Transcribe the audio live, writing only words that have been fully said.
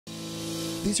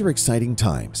These are exciting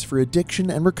times for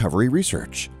addiction and recovery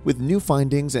research, with new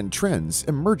findings and trends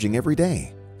emerging every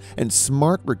day. And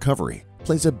smart recovery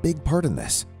plays a big part in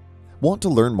this. Want to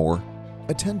learn more?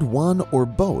 Attend one or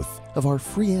both of our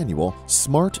free annual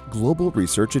Smart Global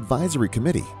Research Advisory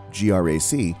Committee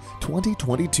 (GRAC)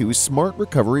 2022 Smart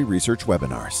Recovery Research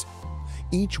webinars.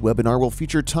 Each webinar will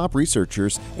feature top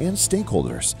researchers and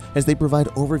stakeholders as they provide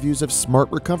overviews of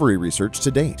smart recovery research to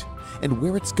date and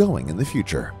where it's going in the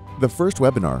future. The first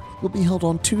webinar will be held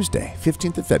on Tuesday,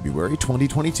 15th of February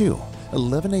 2022,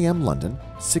 11 a.m. London,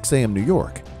 6 a.m. New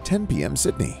York, 10 p.m.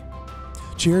 Sydney.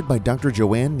 Chaired by Dr.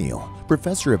 Joanne Neal,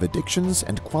 Professor of Addictions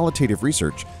and Qualitative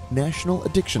Research, National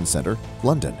Addiction Centre,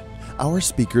 London. Our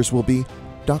speakers will be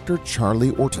Dr.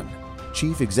 Charlie Orton,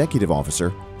 Chief Executive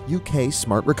Officer, UK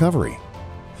Smart Recovery;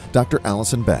 Dr.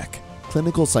 Alison Beck,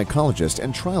 Clinical Psychologist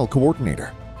and Trial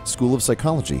Coordinator, School of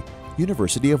Psychology,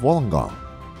 University of Wollongong;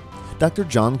 Dr.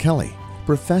 John Kelly,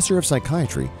 Professor of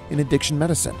Psychiatry in Addiction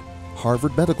Medicine,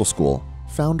 Harvard Medical School,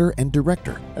 Founder and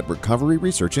Director at Recovery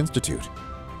Research Institute;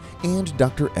 and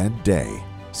Dr. Ed Day,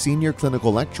 Senior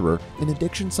Clinical Lecturer in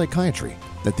Addiction Psychiatry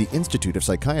at the Institute of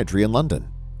Psychiatry in London.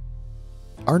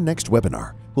 Our next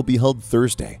webinar will be held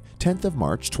Thursday, 10th of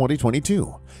March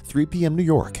 2022, 3 p.m. New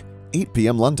York, 8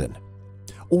 p.m. London,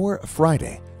 or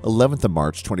Friday, 11th of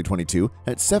March 2022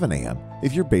 at 7 a.m.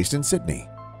 if you're based in Sydney.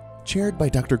 Chaired by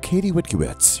Dr. Katie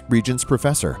Witkiewicz, Regents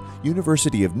Professor,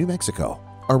 University of New Mexico.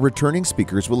 Our returning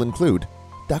speakers will include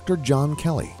Dr. John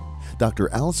Kelly, Dr.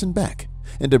 Alison Beck,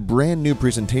 and a brand new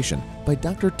presentation by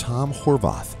Dr. Tom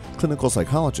Horvath, Clinical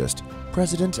Psychologist,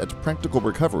 President at Practical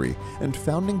Recovery, and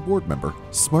Founding Board Member,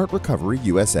 Smart Recovery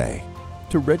USA.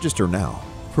 To register now,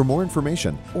 for more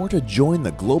information, or to join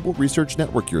the Global Research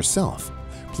Network yourself,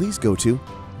 please go to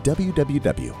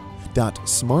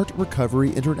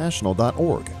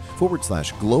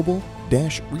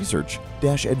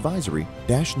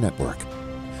www.smartrecoveryinternational.org/global-research-advisory-network.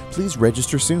 Please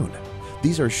register soon.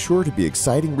 These are sure to be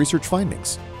exciting research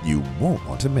findings you won't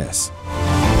want to miss.